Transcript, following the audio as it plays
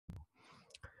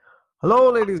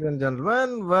Hello, ladies and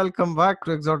gentlemen. Welcome back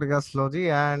to Exotic Astrology.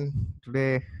 And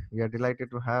today we are delighted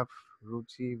to have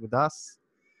Ruchi with us.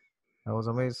 I was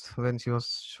amazed when she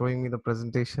was showing me the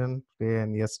presentation today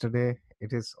and yesterday.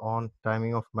 It is on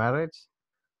timing of marriage.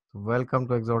 So welcome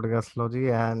to Exotic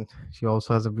Astrology. And she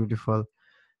also has a beautiful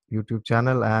YouTube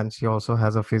channel and she also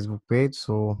has a Facebook page.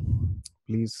 So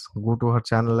please go to her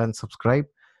channel and subscribe.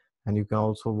 And you can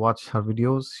also watch her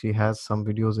videos. She has some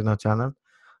videos in her channel.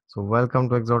 So welcome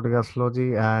to Exotic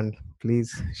Astrology and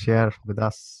please share with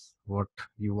us what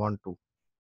you want to.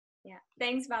 Yeah,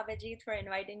 thanks Babajit for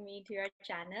inviting me to your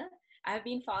channel. I've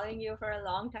been following you for a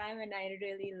long time and I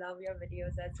really love your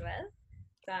videos as well.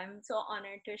 So I'm so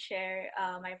honored to share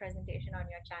my presentation on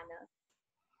your channel.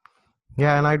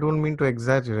 Yeah, and I don't mean to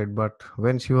exaggerate, but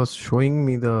when she was showing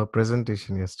me the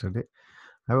presentation yesterday,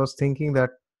 I was thinking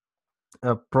that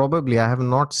probably I have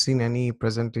not seen any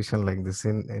presentation like this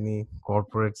in any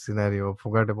corporate scenario.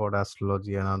 Forget about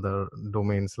astrology and other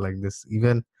domains like this.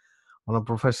 Even on a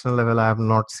professional level, I have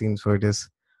not seen. So it is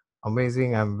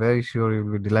amazing. I'm very sure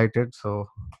you'll be delighted. So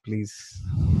please.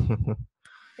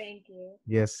 Thank you.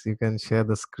 Yes, you can share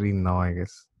the screen now, I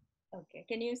guess. Okay,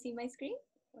 can you see my screen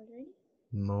already?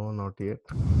 No, not yet.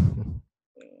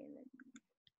 Okay,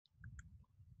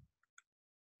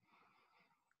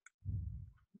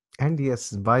 And yes,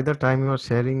 by the time you're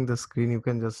sharing the screen, you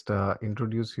can just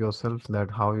introduce yourself, that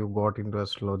how you got into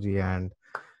astrology and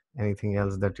anything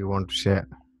else that you want to share.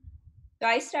 So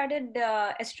I started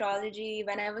astrology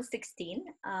when I was 16.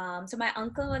 So my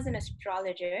uncle was an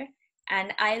astrologer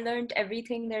and I learned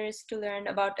everything there is to learn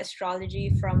about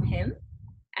astrology from him.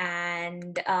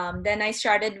 And then I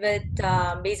started with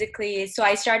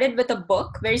I started with a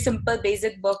book, very simple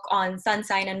basic book on sun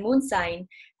sign and moon sign.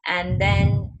 And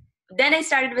then I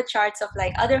started with charts of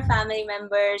like other family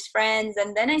members, friends,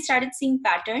 and then I started seeing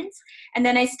patterns. And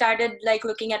then I started like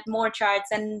looking at more charts,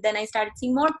 and then I started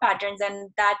seeing more patterns. And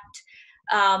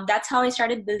that's how I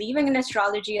started believing in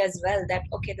astrology as well, that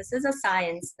okay, this is a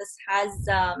science, this has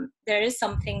there is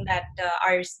something that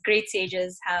our great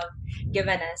sages have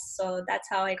given us. So that's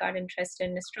how I got interested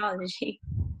in astrology.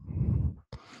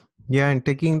 Yeah, and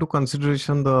taking into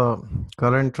consideration the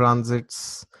current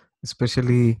transits,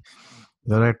 especially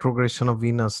the retrogression of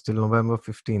Venus till November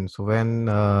 15. So when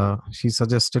she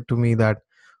suggested to me that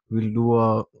we'll do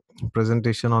a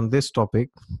presentation on this topic,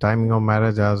 timing of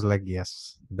marriage, I was like,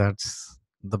 yes, that's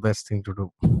the best thing to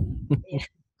do. Yeah.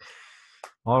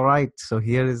 All right, so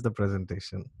here is the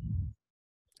presentation.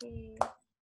 Okay.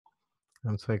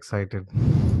 I'm so excited.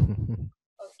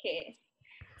 Okay.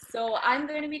 So I'm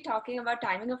going to be talking about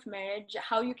timing of marriage,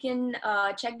 how you can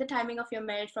check the timing of your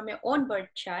marriage from your own birth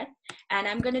chart. And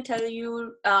I'm going to tell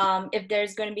you if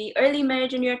there's going to be early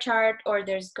marriage in your chart or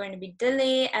there's going to be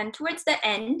delay. And towards the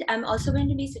end, I'm also going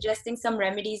to be suggesting some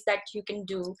remedies that you can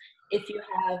do if you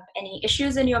have any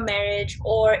issues in your marriage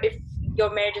or if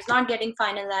your marriage is not getting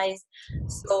finalized.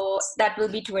 So that will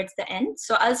be towards the end.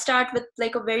 So I'll start with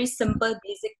like a very simple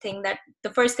basic thing, that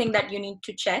the first thing that you need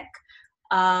to check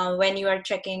when you are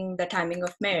checking the timing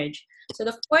of marriage. So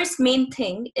the first main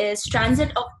thing is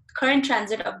current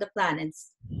transit of the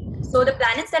planets. So the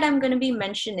planets that I'm going to be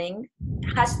mentioning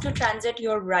has to transit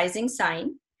your rising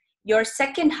sign, your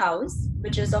second house,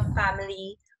 which is of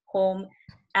family, home,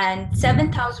 and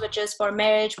seventh house, which is for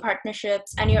marriage,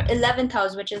 partnerships, and your 11th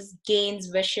house, which is gains,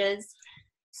 wishes.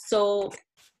 So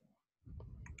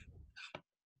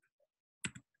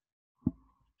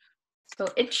so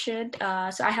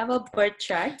I have a birth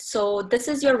chart. So this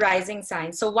is your rising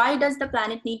sign. So why does the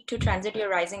planet need to transit your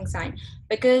rising sign?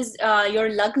 Because your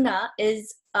lagna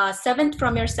is seventh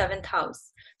from your seventh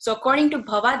house. So according to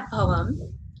Bhavad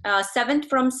Bhavam, seventh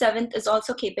from seventh is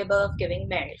also capable of giving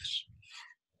marriage.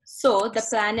 So the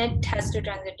planet has to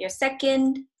transit your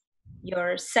second,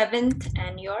 your seventh,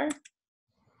 and your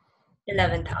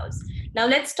 11th house. Now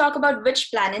let's talk about which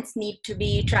planets need to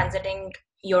be transiting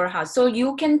your house. So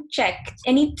you can check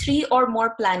any three or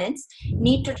more planets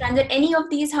need to transit any of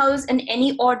these houses in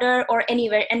any order or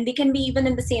anywhere, and they can be even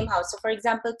in the same house. So for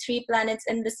example, three planets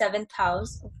in the seventh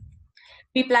house,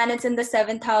 three planets in the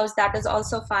seventh house, that is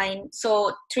also fine.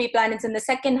 So three planets in the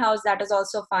second house, that is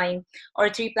also fine.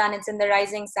 Or three planets in the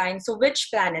rising sign. So which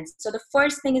planets? So the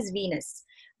first thing is Venus.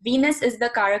 Venus is the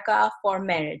karaka for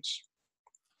marriage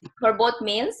for both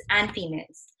males and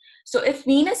females. So if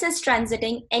Venus is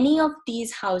transiting any of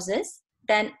these houses,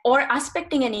 then or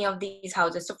aspecting any of these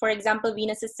houses. So for example,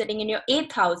 Venus is sitting in your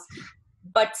eighth house,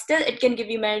 but still it can give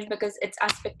you marriage because it's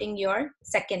aspecting your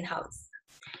second house.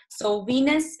 So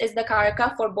Venus is the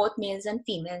karaka for both males and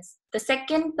females. The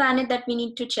second planet that we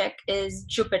need to check is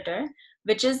Jupiter,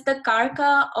 which is the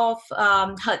karaka of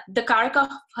the karaka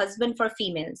of husband for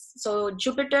females. So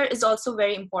Jupiter is also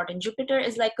very important. Jupiter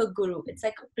is like a guru, it's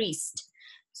like a priest.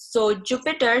 So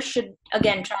Jupiter should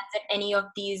again transit any of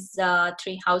these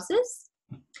three houses.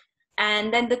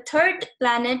 And then the third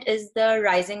planet is the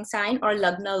rising sign or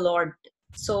Lagna Lord.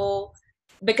 So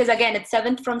because again it's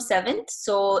seventh from seventh,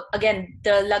 so again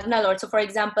the Lagna Lord. So for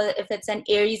example, if it's an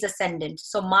Aries ascendant,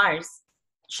 so Mars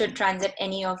should transit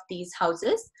any of these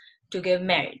houses to give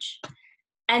marriage.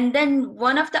 And then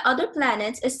one of the other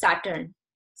planets is Saturn.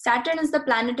 Saturn is the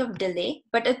planet of delay,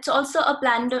 but it's also a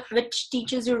planet which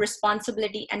teaches you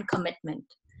responsibility and commitment.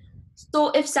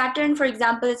 So if Saturn, for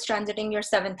example, is transiting your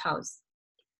seventh house,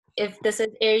 if this is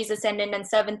Aries ascendant and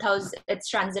seventh house, it's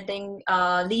transiting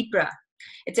Libra,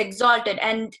 it's exalted.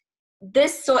 And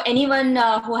this, so anyone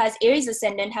who has Aries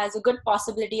ascendant has a good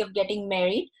possibility of getting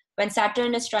married when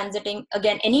Saturn is transiting,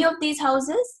 again, any of these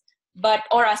houses, but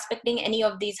or aspecting any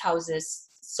of these houses.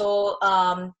 So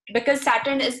because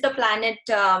Saturn is the planet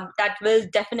that will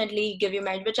definitely give you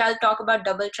marriage, which I'll talk about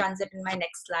double transit in my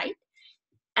next slide.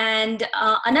 And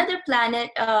another planet,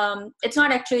 it's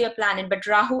not actually a planet, but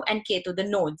Rahu and Ketu, the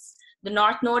nodes, the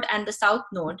north node and the south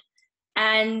node.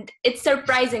 And it's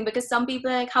surprising because some people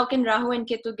are like, how can Rahu and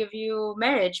Ketu give you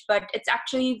marriage? But it's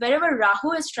actually wherever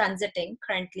Rahu is transiting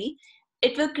currently,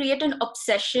 it will create an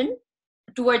obsession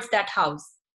towards that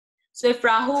house. So if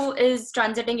Rahu is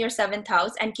transiting your seventh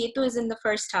house and Ketu is in the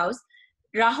first house,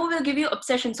 Rahu will give you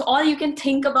obsession. So all you can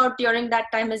think about during that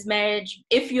time is marriage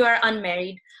if you are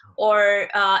unmarried. Or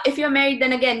if you're married,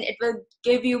 then again, it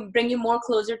will bring you more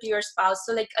closer to your spouse.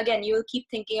 So like, again, you will keep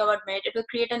thinking about marriage. It will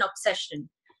create an obsession.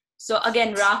 So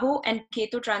again, Rahu and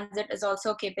Ketu transit is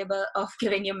also capable of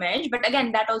giving you marriage. But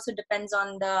again, that also depends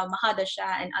on the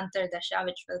Mahadasha and Antardasha,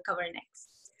 which we'll cover next.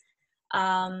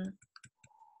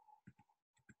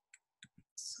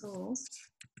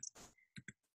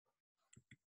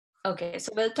 Okay,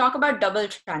 so we'll talk about double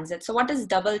transit. So what is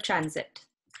double transit?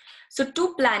 So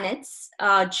two planets,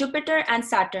 Jupiter and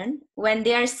Saturn, when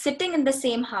they are sitting in the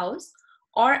same house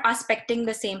or aspecting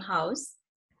the same house,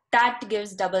 that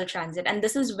gives double transit. And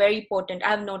this is very potent.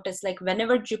 I've noticed like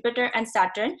whenever Jupiter and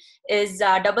Saturn is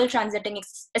double transiting,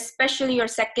 especially your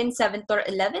second, seventh, or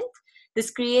 11th,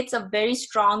 this creates a very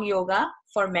strong yoga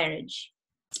for marriage.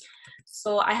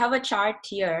 So I have a chart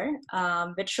here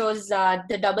which shows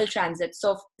the double transit.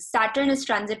 So Saturn is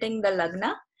transiting the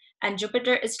Lagna and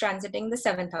Jupiter is transiting the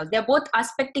seventh house. They're both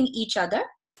aspecting each other.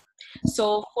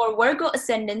 So for Virgo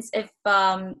ascendants, if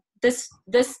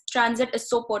this transit is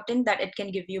so potent that it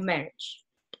can give you marriage.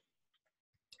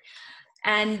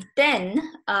 And then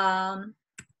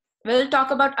we'll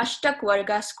talk about Ashtak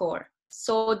Varga score.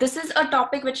 So this is a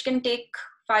topic which can take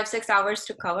 5-6 hours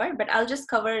to cover, but I'll just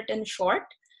cover it in short.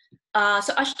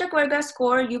 So Ashtak Varga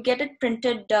score, you get it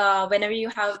printed whenever you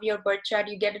have your birth chart,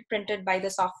 you get it printed by the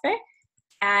software.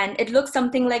 And it looks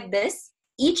something like this.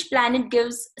 Each planet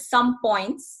gives some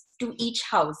points to each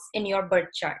house in your birth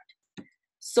chart.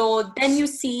 So then you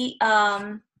see,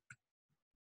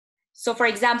 so for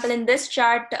example, in this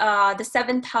chart, the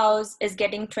seventh house is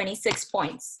getting 26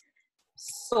 points.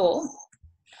 So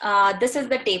this is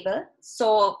the table.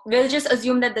 So we'll just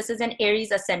assume that this is an Aries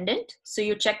ascendant. So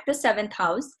you check the seventh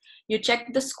house, you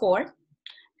check the score,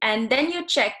 and then you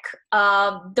check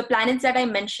the planets that I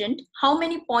mentioned, how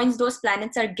many points those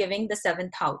planets are giving the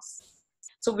seventh house.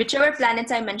 So whichever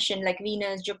planets I mentioned, like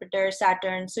Venus, Jupiter,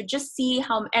 Saturn, so just see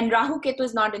how, and Rahu Ketu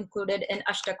is not included in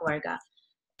Ashtak Varga.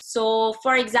 So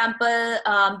for example,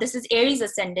 this is Aries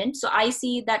ascendant. So I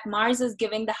see that Mars is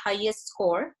giving the highest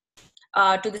score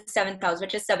to the seventh house,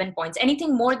 which is 7 points.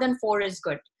 Anything more than 4 is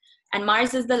good. And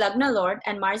Mars is the Lagna Lord,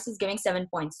 and Mars is giving 7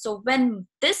 points. So when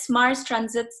this Mars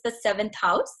transits the seventh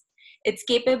house, it's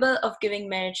capable of giving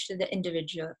marriage to the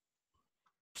individual.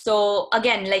 So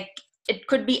again, like it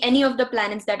could be any of the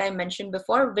planets that I mentioned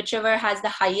before, whichever has the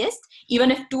highest, even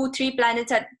if 2-3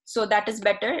 planets are, so that is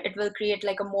better, it will create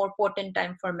like a more potent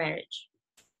time for marriage.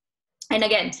 And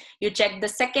again, you check the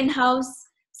second house,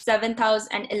 seventh house,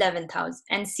 and 11th house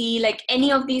and see like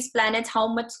any of these planets, how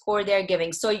much score they're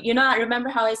giving. So, you know, remember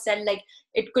how I said like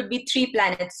it could be 3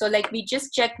 planets. So like we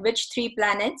just check which 3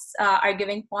 planets are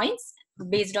giving points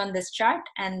based on this chart,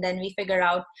 and then we figure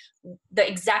out the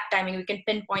exact timing. We can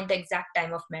pinpoint the exact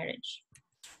time of marriage.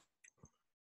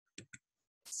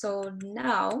 So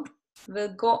now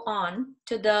we'll go on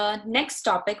to the next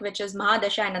topic, which is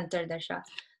Mahadasha and Antardasha.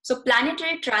 So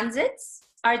planetary transits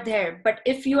are there, but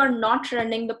if you are not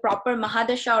running the proper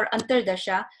Mahadasha or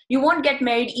Antardasha, you won't get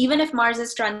married even if Mars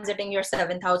is transiting your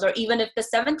 7th house, or even if the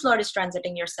 7th Lord is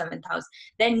transiting your 7th house.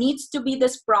 There needs to be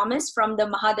this promise from the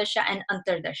Mahadasha and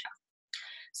Antardasha.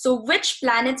 So which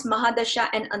planets Mahadasha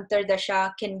and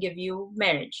Antardasha can give you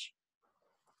marriage?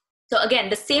 So again,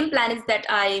 the same planets that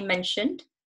I mentioned.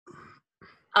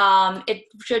 It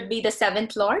should be the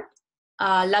seventh lord,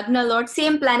 Lagna lord,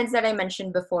 same planets that I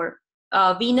mentioned before.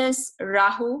 Venus,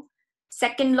 Rahu,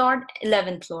 second lord,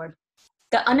 11th lord.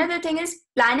 The another thing is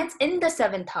planets in the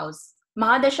seventh house.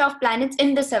 Mahadasha of planets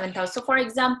in the seventh house. So for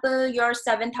example, your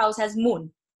seventh house has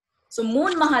moon. So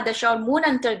moon Mahadasha or moon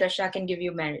Antardasha can give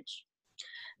you marriage.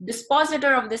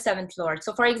 Dispositor of the seventh lord.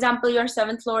 So for example, your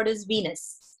seventh lord is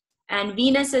Venus. And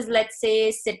Venus is, let's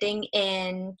say, sitting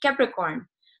in Capricorn.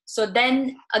 So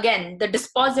then again, the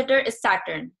dispositor is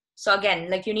Saturn. So again,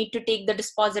 like you need to take the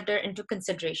dispositor into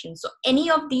consideration. So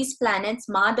any of these planets,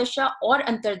 Mahadasha or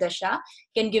Antardasha,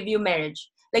 can give you marriage.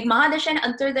 Like Mahadasha and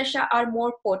Antardasha are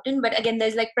more potent, but again,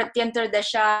 there's like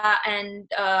Pratyantardasha and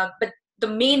but the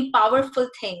main powerful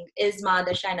thing is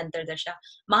Mahadasha and Antardasha.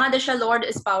 Mahadasha Lord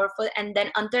is powerful, and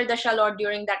then Antardasha Lord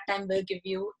during that time will give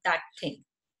you that thing.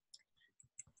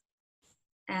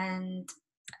 And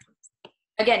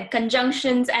again,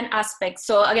 conjunctions and aspects.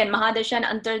 So again, Mahadasha and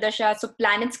Antardasha, so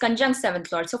planets conjunct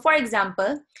seventh lord. So for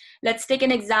example, let's take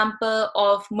an example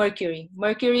of Mercury.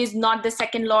 Mercury is not the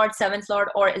second lord, seventh lord,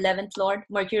 or 11th lord.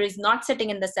 Mercury is not sitting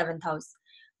in the seventh house.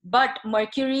 But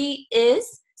Mercury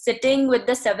is sitting with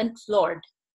the seventh lord.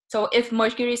 So if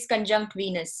Mercury is conjunct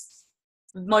Venus,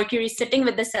 Mercury is sitting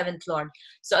with the seventh lord.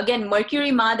 So again,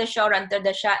 Mercury, Mahadasha or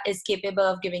Antardasha is capable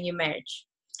of giving you marriage.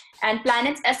 And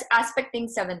planets as aspecting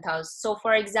seventh house. So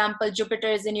for example, Jupiter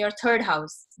is in your third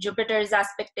house. Jupiter is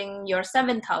aspecting your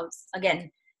seventh house.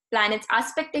 Again, planets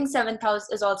aspecting seventh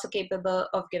house is also capable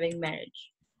of giving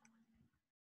marriage.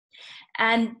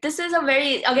 And this is a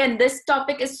very, again, this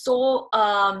topic is so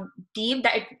deep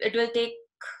that it will take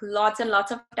lots and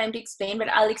lots of time to explain, but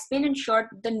I'll explain in short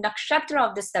the nakshatra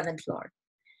of the seventh lord.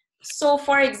 So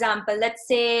for example, let's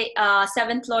say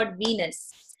seventh lord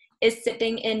Venus is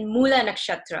sitting in Mula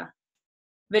nakshatra,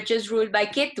 which is ruled by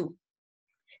Ketu.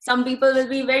 Some people will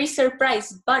be very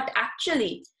surprised, but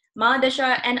actually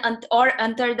Mahadasha and or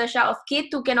Antardasha of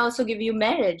Ketu can also give you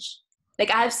marriage. Like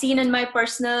I have seen in my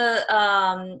personal,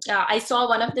 I saw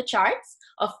one of the charts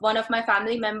of one of my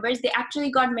family members. They actually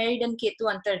got married in Ketu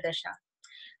Antardasha.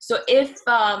 So if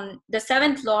the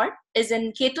seventh lord is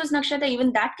in Ketu's nakshatra,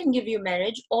 even that can give you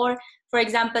marriage. Or for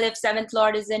example, if seventh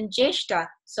lord is in Jeshta,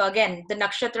 so again, the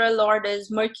nakshatra lord is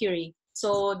Mercury.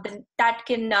 So that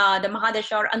can, the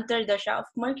Mahadasha or Antardasha of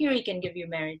Mercury can give you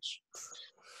marriage.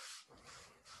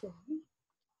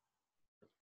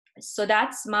 So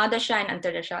that's Mahadasha and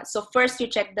Antardasha. So first you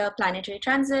check the planetary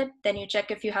transit, then you check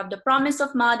if you have the promise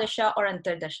of Mahadasha or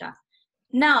Antardasha.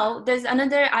 Now, there's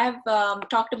another, I've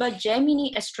talked about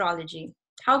Gemini astrology.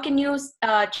 How can you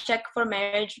check for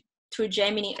marriage through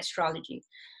Gemini astrology?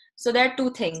 So there are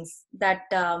two things that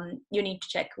you need to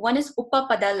check. One is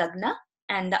Upapada Lagna,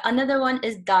 and the another one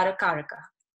is Darakaraka.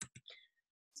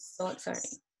 So, sorry.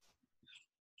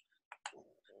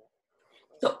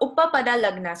 So Upapada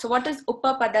Lagna. So what is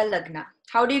Upapada Lagna?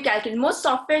 How do you calculate? Most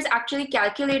softwares actually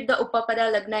calculate the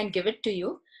Upapada Lagna and give it to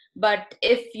you. But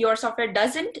if your software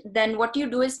doesn't, then what you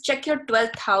do is check your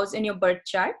 12th house in your birth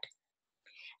chart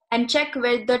and check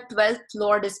where the 12th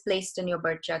lord is placed in your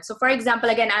birth chart. So for example,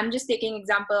 again, I'm just taking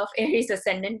example of Aries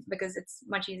ascendant because it's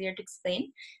much easier to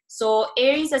explain. So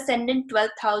Aries ascendant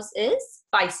 12th house is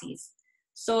Pisces.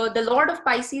 So the lord of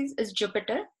Pisces is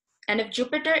Jupiter. And if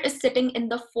Jupiter is sitting in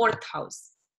the 4th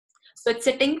house, so it's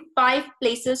sitting 5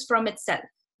 places from itself.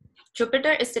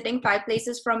 Jupiter is sitting 5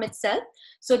 places from itself.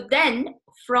 So then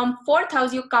from 4th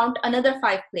house, you count another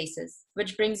 5 places,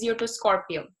 which brings you to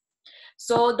Scorpio.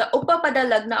 So the Upapada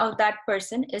Lagna of that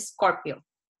person is Scorpio.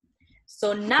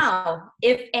 So now,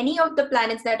 if any of the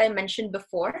planets that I mentioned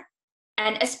before,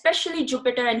 and especially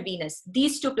Jupiter and Venus,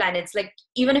 these two planets, like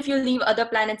even if you leave other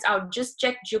planets out, just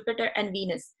check Jupiter and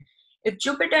Venus. If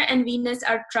Jupiter and Venus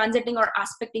are transiting or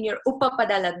aspecting your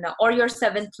Upapada Lagna or your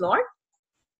 7th lord,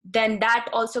 then that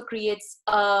also creates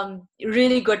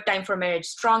really good time for marriage,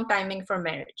 strong timing for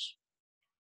marriage.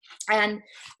 And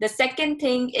the second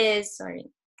thing is,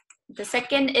 the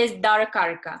second is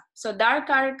Darakaraka. So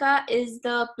Darakaraka is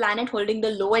the planet holding the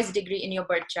lowest degree in your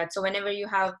birth chart. So whenever you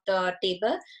have the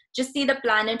table, just see the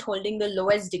planet holding the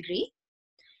lowest degree.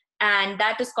 And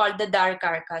that is called the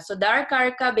Darakaraka. So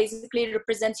Darakaraka basically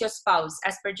represents your spouse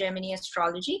as per Gemini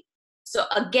astrology. So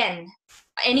again,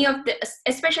 any of the,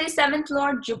 especially 7th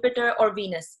lord, Jupiter or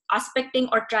Venus, aspecting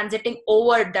or transiting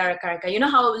over Darakaraka. You know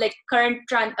how like current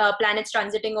planets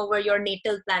transiting over your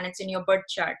natal planets in your birth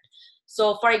chart.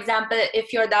 So for example,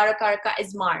 if your Darakaraka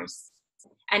is Mars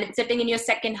and it's sitting in your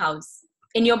 2nd house,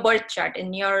 in your birth chart,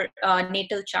 in your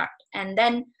natal chart, and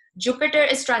then Jupiter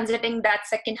is transiting that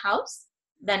second house,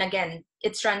 then again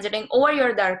it's transiting over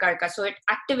your Dharkarka, so it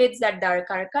activates that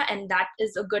Dharkarka, and that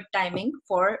is a good timing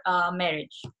for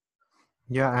marriage.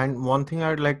 Yeah, and one thing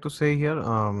I'd like to say here,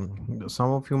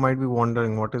 some of you might be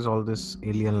wondering what is all this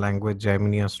alien language,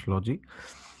 Gemini astrology.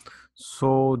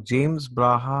 So James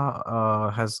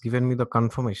Braha has given me the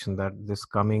confirmation that this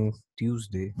coming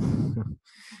Tuesday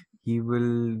he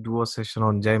will do a session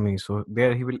on Gemini. So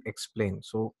there he will explain.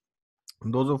 So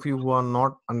those of you who are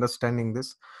not understanding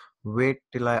this, wait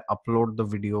till I upload the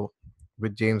video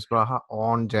with James Braha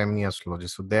on Gemini astrology.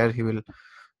 So there he will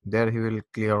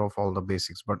clear off all the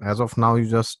basics, but as of now you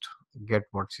just get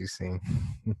what she's saying.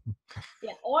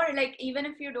 Yeah, or like even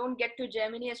if you don't get to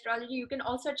Gemini astrology, you can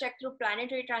also check through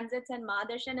planetary transits and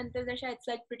Mahadasha and Antardasha. It's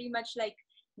like pretty much like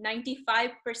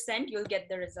 95% you'll get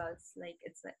the results. Like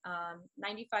it's 95%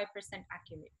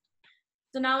 accurate.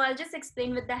 So now I'll just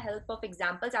explain with the help of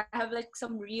examples. I have like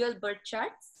some real birth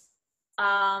charts.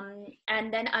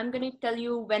 And then I'm going to tell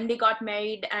you when they got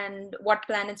married and what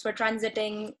planets were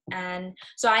transiting. And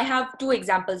so I have two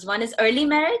examples. One is early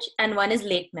marriage and one is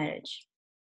late marriage.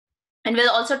 And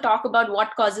we'll also talk about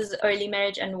what causes early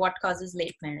marriage and what causes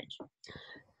late marriage.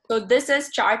 So this is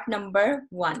chart number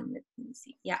 1. Let me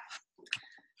see. Yeah.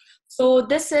 So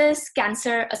this is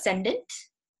Cancer ascendant.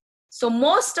 So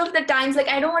most of the times, like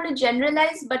I don't want to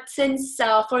generalize, but since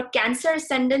for Cancer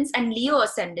ascendants and Leo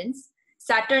ascendants,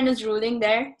 Saturn is ruling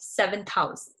their 7th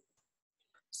house.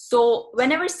 So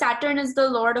whenever Saturn is the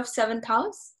lord of 7th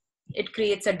house, it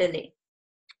creates a delay.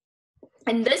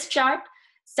 In this chart,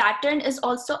 Saturn is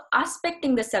also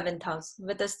aspecting the 7th house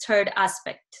with his 3rd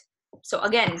aspect. So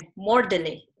again, more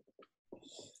delay.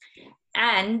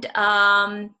 And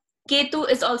Ketu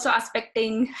is also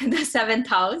aspecting the 7th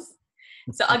house.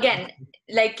 So again,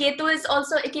 like Ketu is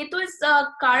a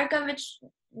karaka which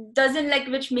doesn't like,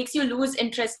 which makes you lose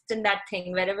interest in that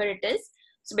thing wherever it is.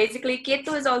 So basically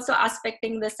Ketu is also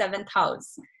aspecting the 7th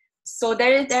house. So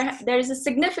there is a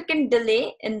significant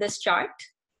delay in this chart.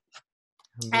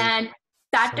 And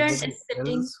Saturn is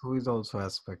sitting else who is also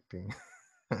aspecting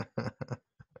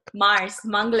Mars,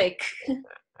 Manglik.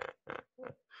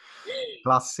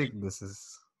 classic this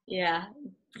is. Yeah.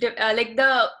 Like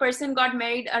the person got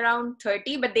married around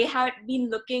 30, but they had been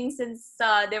looking since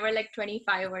they were like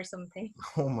 25 or something.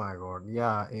 Oh my god,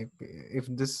 yeah, if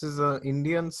this is a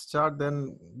Indian's chart,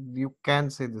 then you can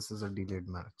say this is a delayed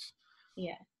marriage.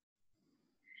 Yeah.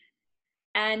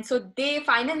 And so they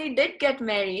finally did get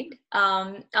married.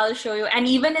 I'll show you. And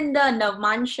even in the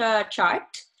Navmansha chart,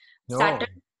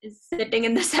 Saturn is sitting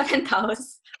in the 7th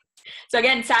house. So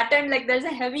again, Saturn, like there's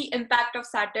a heavy impact of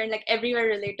Saturn, like everywhere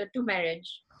related to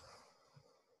marriage.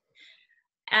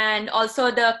 And also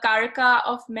the Karaka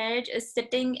of marriage is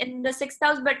sitting in the 6th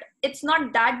house, but it's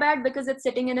not that bad because it's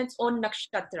sitting in its own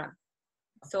nakshatra.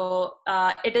 So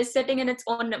it is sitting in its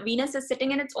own, Venus is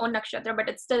sitting in its own nakshatra, but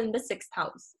it's still in the 6th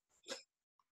house.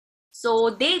 So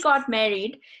they got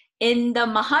married in the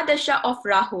Mahadasha of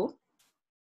Rahu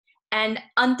and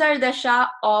Antardasha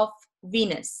of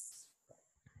Venus.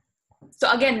 So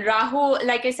again, Rahu,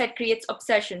 like I said, creates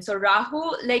obsession. So Rahu,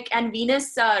 like, and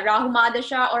Venus, Rahu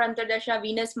Mahadasha or Antardasha,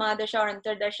 Venus Mahadasha or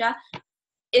Antardasha,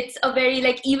 it's a very,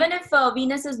 like, even if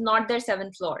Venus is not their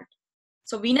 7th lord.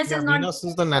 So Venus is not. Venus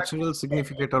is the natural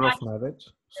significator of marriage.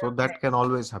 So that can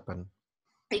always happen.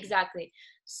 Exactly.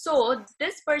 So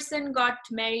this person got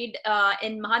married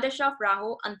in Mahadasha of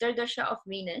Rahu, Antardasha of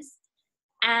Venus.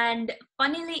 And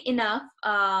funnily enough,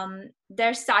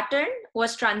 their Saturn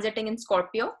was transiting in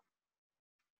Scorpio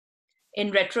in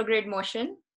retrograde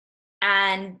motion.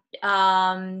 And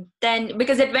then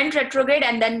because it went retrograde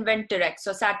and then went direct.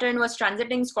 So Saturn was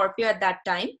transiting Scorpio at that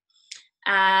time.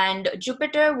 And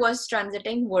Jupiter was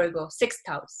transiting Virgo, 6th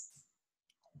house.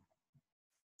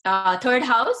 3rd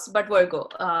house, but Virgo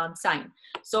sign.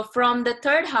 So from the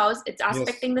 3rd house, it's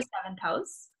aspecting the 7th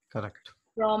house. Correct.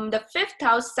 From the 5th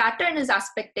house, Saturn is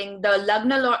aspecting the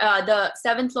Lagna Lord, the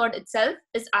 7th lord itself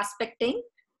is aspecting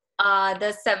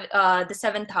the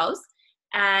 7th house.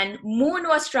 And Moon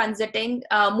was transiting.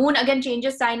 Moon again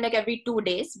changes sign like every 2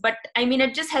 days, but I mean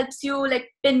it just helps you like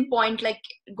pinpoint, like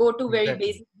go to very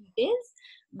basic details.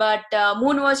 But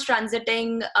Moon was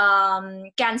transiting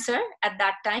Cancer at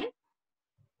that time.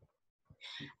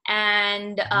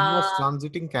 And Moon was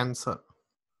transiting Cancer.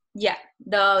 Yeah,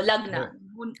 the Lagna.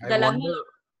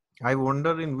 I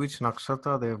wonder in which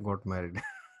nakshatra they have got married.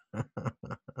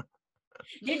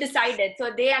 They decided.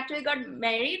 So they actually got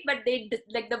married, but they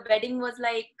like the wedding was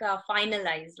like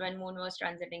finalized when Moon was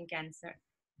transiting Cancer.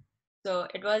 So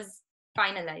it was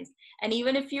finalized. And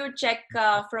even if you check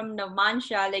from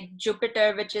Navmansha, like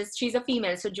Jupiter, which is, she's a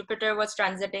female, so Jupiter was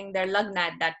transiting their Lagna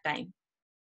at that time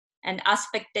and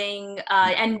aspecting,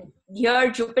 and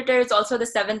here Jupiter is also the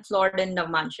seventh lord in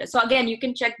Navmansha. So again, you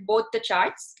can check both the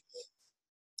charts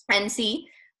and see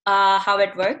how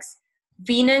it works.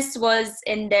 Venus was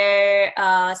in their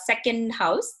second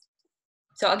house.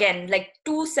 So again, like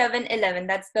 2, 7, 11,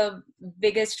 that's the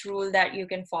biggest rule that you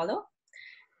can follow.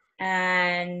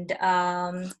 And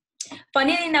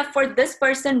funnily enough, for this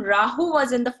person, Rahu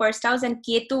was in the first house and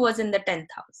Ketu was in the 10th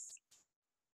house.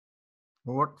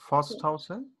 What first house?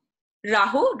 Eh?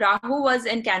 Rahu was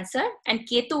in Cancer and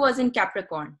Ketu was in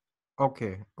Capricorn.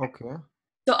 Okay, okay.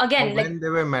 So again, like, when they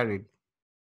were married.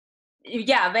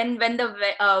 yeah, when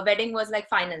the wedding was like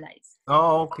finalized.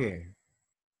 Oh, okay.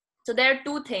 So there are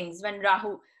two things when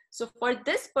Rahu. So for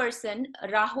this person,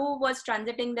 Rahu was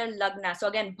transiting their Lagna. So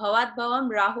again, Bhavat Bhavam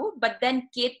Rahu, but then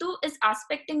Ketu is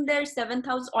aspecting their seventh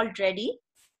house already.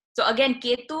 So again,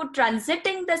 Ketu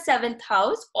transiting the seventh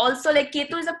house. Also, like,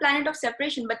 Ketu is a planet of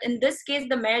separation, but in this case,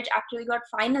 the marriage actually got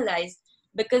finalized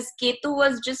because Ketu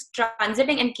was just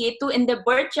transiting, and Ketu in their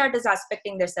birth chart is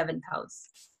aspecting their seventh house.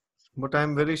 But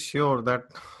I'm very sure that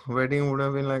wedding would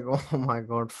have been like, oh my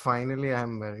God, finally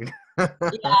I'm married.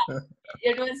 Yeah,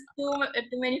 it was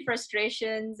too many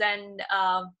frustrations, and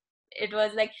it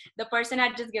was like the person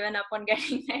had just given up on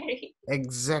getting married.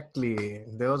 Exactly.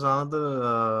 There was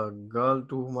another girl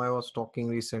to whom I was talking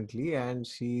recently, and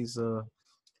she's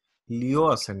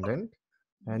Leo ascendant,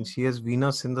 and she has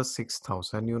Venus in the sixth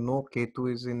house. And you know,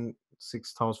 Ketu is in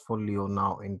sixth house for Leo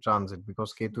now in transit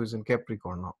because Ketu is in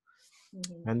Capricorn now.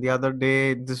 Mm-hmm. And the other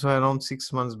day, this was around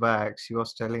 6 months back, she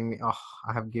was telling me, "Oh,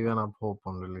 I have given up hope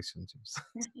on relationships."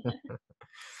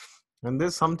 And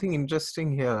there's something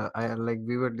interesting here. I like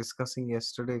we were discussing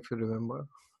yesterday, if you remember,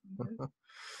 Mm-hmm.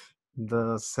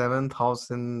 the seventh house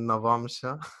in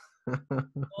Navamsha.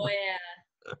 Oh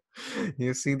yeah,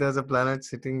 You see, there's a planet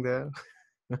sitting there.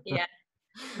 yeah,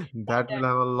 That will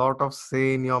have a lot of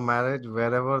say in your marriage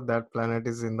wherever that planet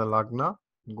is in the Lagna.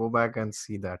 Go back and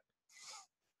see that.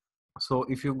 So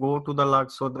if you go to the Lag,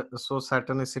 so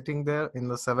Saturn is sitting there in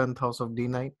the seventh house of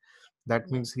D9. That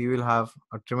yeah. means he will have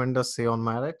a tremendous say on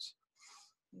marriage.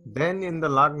 Mm-hmm. Then in the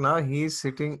Lagna, he is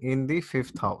sitting in the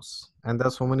fifth house, and there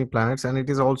are so many planets, and it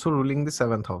is also ruling the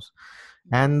seventh house.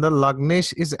 And the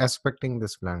Lagnesh is aspecting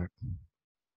this planet.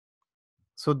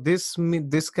 So this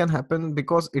can happen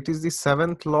because it is the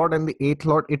seventh lord and the eighth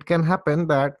lord. It can happen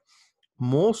that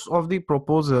most of the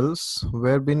proposals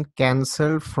were been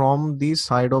cancelled from the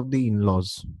side of the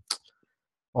in-laws,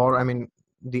 or I mean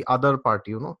the other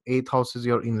party. Eighth house is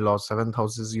your in-laws, seventh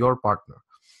house is your partner.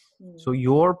 So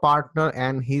your partner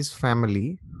and his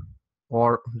family,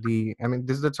 or the I mean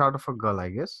this is the chart of a girl, I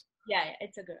guess. Yeah, yeah,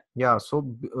 it's a girl. Yeah.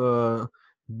 So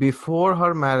before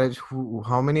her marriage,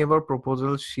 how many ever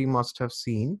proposals she must have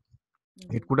seen,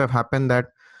 it could have happened that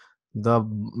the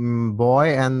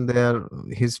boy and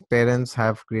his parents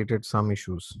have created some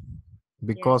issues Yes,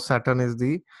 because Saturn is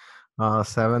the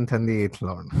seventh and the eighth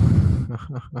lord.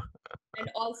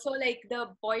 and also like the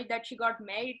boy that she got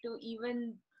married to,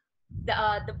 even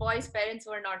the boy's parents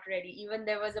were not ready. Even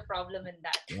there was a problem in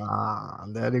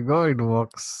that. There you go. It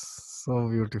works so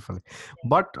beautifully.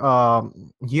 But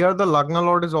here the Lagna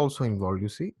Lord is also involved, you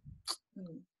see.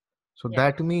 Mm. So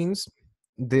Yeah. that means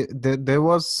there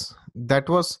was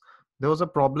there was a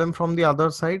problem from the other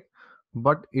side,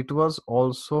 but it was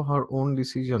also her own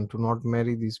decision to not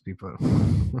marry these people.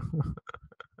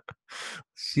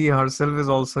 She herself is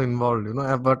also involved.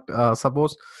 But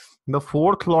suppose the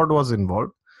fourth Lord was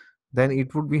involved, then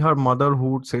it would be her mother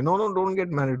who would say, no, no, don't get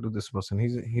married to this person.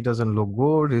 He doesn't look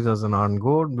good, he doesn't earn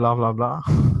good, blah blah blah.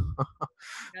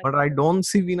 But I don't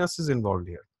see Venus is involved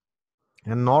here,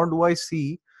 and nor do I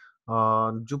see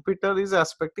Jupiter is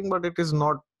aspecting, but it is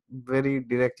not very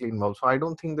directly involved. So I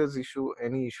don't think there's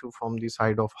any issue from the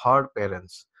side of her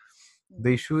parents.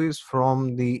 The issue is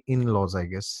from the in-laws, I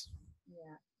guess.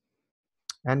 Yeah.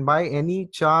 And by any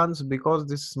chance, because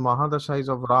this Mahadasha is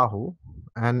of Rahu,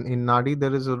 and in Nadi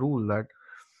there is a rule that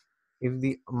if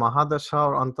the Mahadasha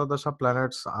or Antardasha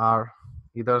planets are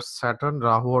either Saturn,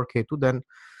 Rahu, or Ketu, then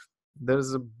there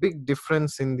is a big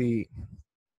difference in the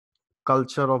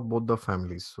culture of both the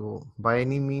families. So, by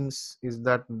any means,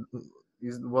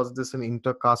 was this an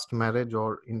intercaste marriage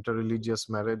or interreligious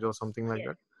marriage or something like Yes.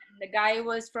 that? And the guy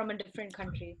was from a different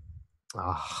country.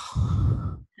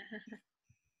 Ah.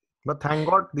 But thank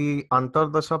God the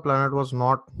Antardasha planet was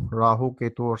not Rahu,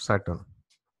 Ketu, or Saturn.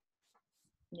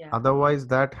 Yeah. Otherwise,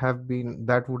 that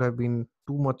would have been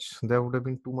too much. There would have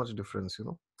been too much difference.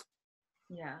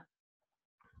 Yeah.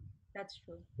 That's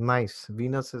true. Nice.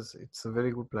 Venus is, it's a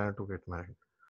very good planet to get married.